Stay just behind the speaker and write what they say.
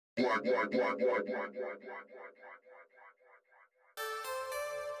Good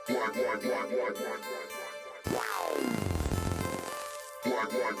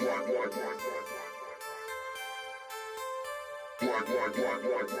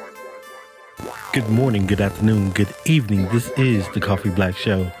morning, good afternoon, good evening. This is the Coffee Black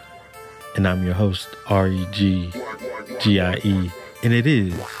Show, and I'm your host, REGGIE, and it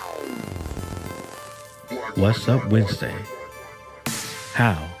is What's Up Wednesday.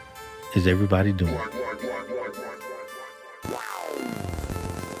 How is everybody doing?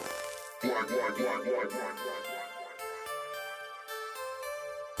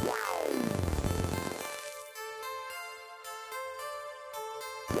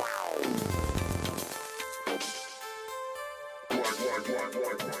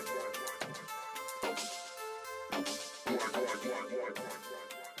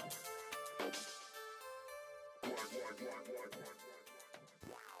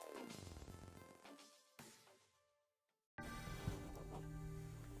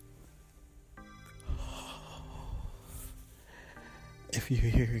 If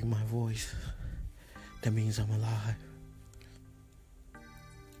you're hearing my voice, that means I'm alive.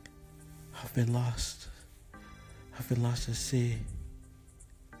 I've been lost. I've been lost at sea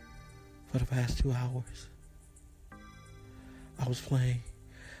for the past 2 hours. I was playing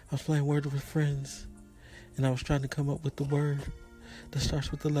Word with Friends, and I was trying to come up with the word that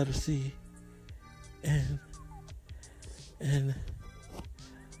starts with the letter C. And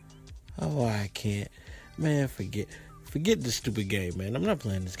oh, I can't. Man, forget this stupid game, man. I'm not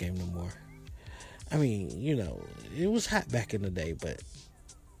playing this game no more. I mean, it was hot back in the day, but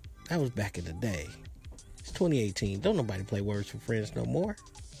that was back in the day. It's 2018. Don't nobody play Words with Friends no more.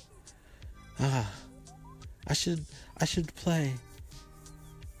 I should play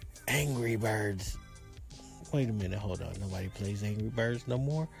Angry Birds. Wait a minute, hold on. Nobody plays Angry Birds no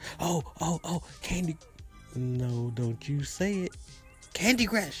more? Oh, Candy... No, don't you say it. Candy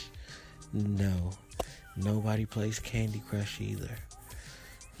Crush! No, nobody plays Candy Crush either.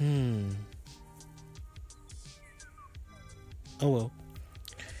 Oh well.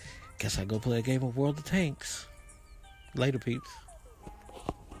 Guess I go play a game of World of Tanks. Later, peeps.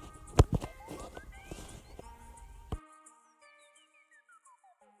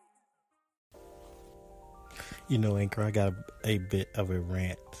 Anchor, I got a bit of a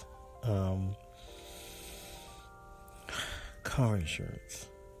rant. Car insurance.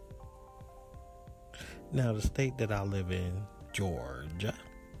 Now, the state that I live in, Georgia,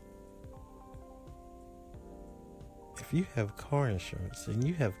 if you have car insurance and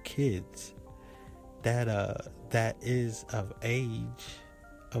you have kids that is of age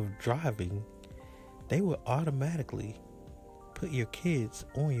of driving, they will automatically put your kids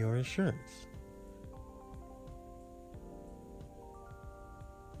on your insurance.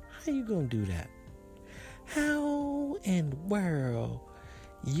 How you gonna do that? How in the world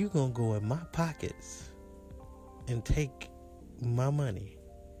you gonna go in my pockets and take my money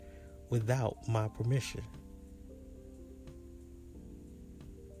without my permission?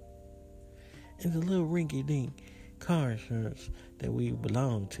 And the little rinky-dink car insurance that we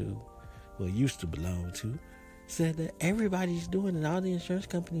used to belong to, said that everybody's doing it. All the insurance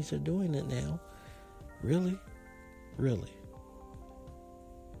companies are doing it now. Really? Really?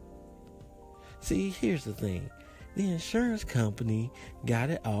 See, here's the thing. The insurance company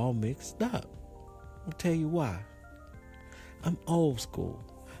got it all mixed up. I'll tell you why. I'm old school.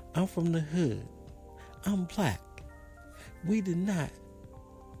 I'm from the hood. I'm black. We did not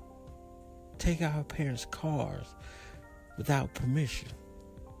take our parents' cars without permission.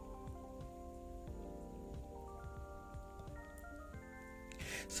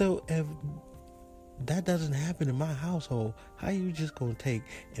 So if that doesn't happen in my household, how you just gonna take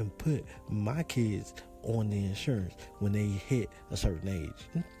and put my kids on the insurance when they hit a certain age?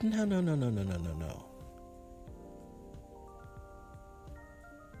 No.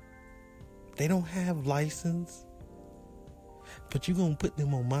 They don't have license, but you gonna put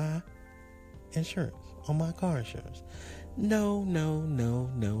them on my insurance, on my car insurance? No.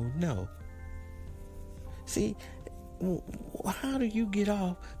 See, how do you get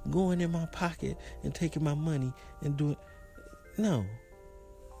off going in my pocket and taking my money and doing... No.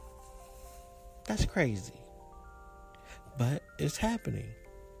 That's crazy. But it's happening.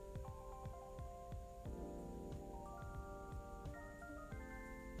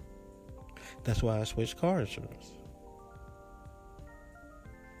 That's why I switched car insurance.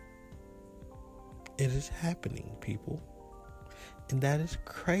 It is happening, people. And that is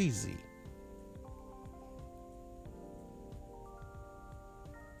crazy.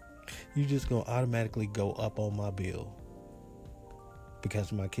 You just gonna automatically go up on my bill.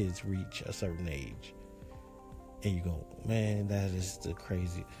 because my kids reach a certain age. And you go, man, that is the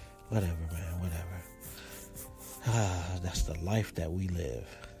crazy, whatever, man, whatever. That's the life that we live.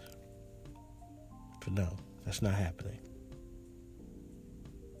 But no, that's not happening.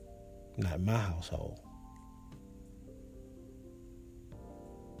 Not in my household.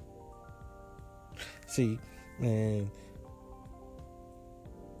 See, man,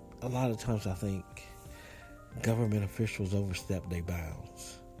 a lot of times I think government officials overstep their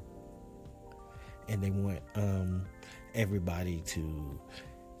bounds. And they want everybody to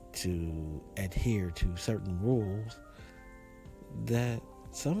adhere to certain rules that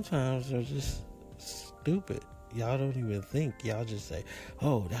sometimes are just stupid. Y'all don't even think. Y'all just say,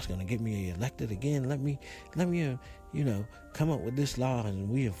 "Oh, that's gonna get me elected again. Let me, come up with this law and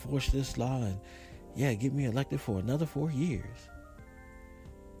we enforce this law and get me elected for another 4 years."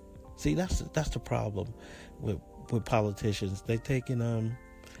 See, that's the problem with politicians. They taking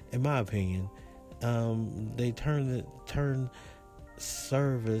in my opinion. They turn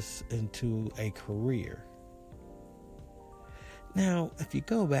service into a career. Now, if you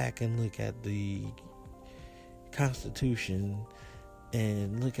go back and look at the Constitution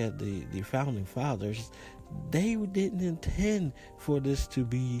and look at the founding fathers, they didn't intend for this to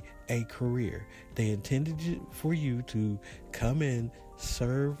be a career. They intended for you to come in,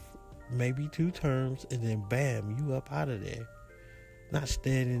 serve maybe 2 terms, and then bam, you up out of there. Not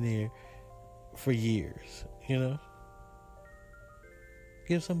standing there for years,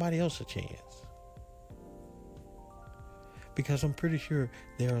 Give somebody else a chance. Because I'm pretty sure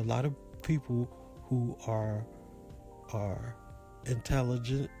there are a lot of people who are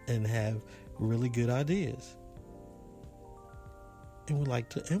intelligent and have really good ideas and would like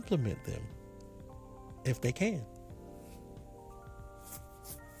to implement them if they can.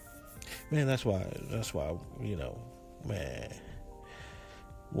 Man, that's why, man,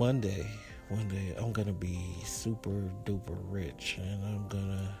 one day I'm gonna be super duper rich, and I'm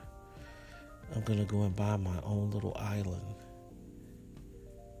gonna go and buy my own little island.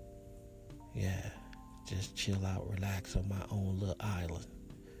 Yeah, just chill out, relax on my own little island,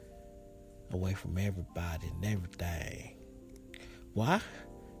 away from everybody and everything. Why?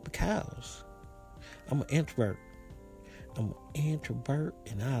 Because I'm an introvert. I'm an introvert,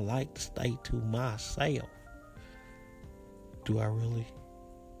 and I like to stay to myself. Do I really?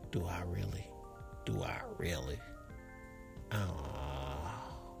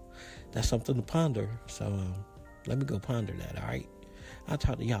 That's something to ponder. So let me go ponder that, all right? I'll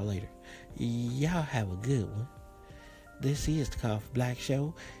talk to y'all later. Y'all have a good one. This is the Coffee Black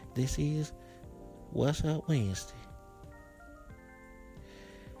Show. This is What's Up Wednesday.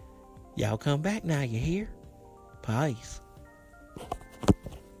 Y'all come back now, you hear? Peace.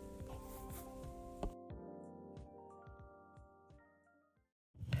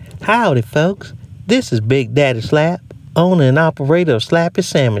 Howdy, folks. This is Big Daddy Slap, owner and operator of Slappy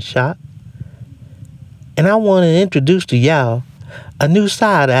Sandwich Shop. And I want to introduce to y'all a new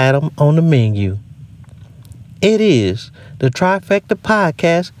side item on the menu. It is the Trifecta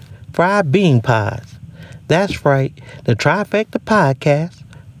Podcast Fried Bean Pods. That's right, the Trifecta Podcast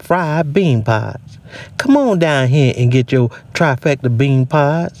Fried Bean Pods. Come on down here and get your Trifecta Bean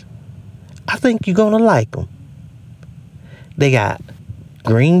Pods. I think you're going to like them. They got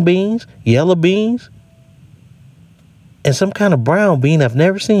green beans, yellow beans, and some kind of brown bean I've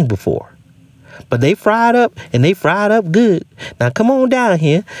never seen before. But they fried up, and they fried up good. Now come on down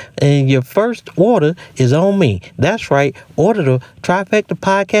here, and your first order is on me. That's right, order the Trifecta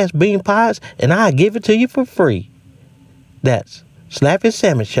Podcast Bean Pods, and I'll give it to you for free. That's Slappy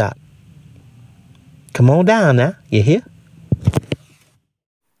Sandwich Shop. Come on down now, you hear?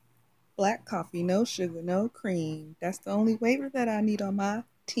 Black coffee, no sugar, no cream. That's the only waiver that I need on my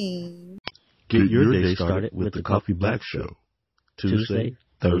team. Get your day started with the Coffee Black Show. Tuesday,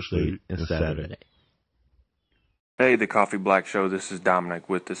 Thursday, and Saturday. Hey, the Coffee Black Show. This is Dominic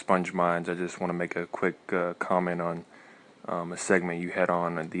with the Sponge Minds. I just want to make a quick comment on a segment you had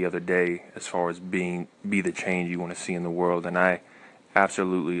on the other day as far as be the change you want to see in the world. And I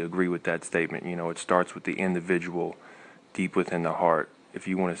absolutely agree with that statement. It starts with the individual deep within the heart. If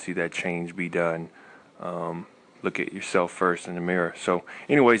you want to see that change be done, look at yourself first in the mirror. So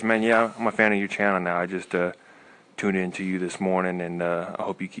anyways, man, I'm a fan of your channel now. I just tuned in to you this morning, and I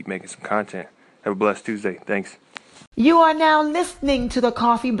hope you keep making some content. Have a blessed Tuesday. Thanks. You are now listening to the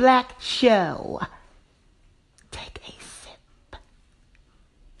Coffee Black Show. Take a sip.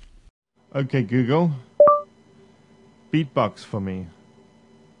 Okay, Google. Beatbox for me.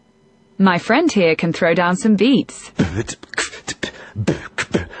 My friend here can throw down some beats.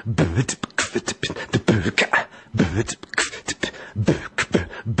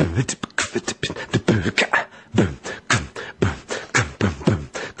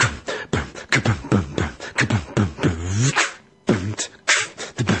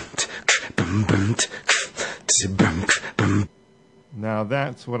 Now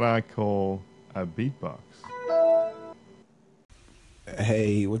that's what I call a beatbox.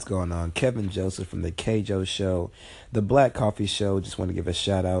 Hey, what's going on? Kevin Joseph from the K-Joe Show, the Black Coffee Show. Just want to give a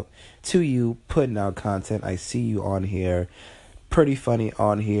shout out to you putting out content. I see you on here. Pretty funny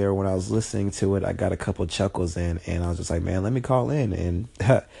on here. When I was listening to it, I got a couple chuckles in, and I was just like, man, let me call in and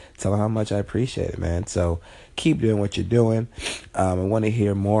tell them how much I appreciate it, man. So keep doing what you're doing. I want to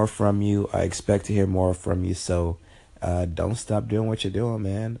hear more from you. I expect to hear more from you. So don't stop doing what you're doing,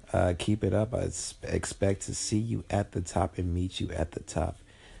 man. Keep it up. I expect to see you at the top and meet you at the top.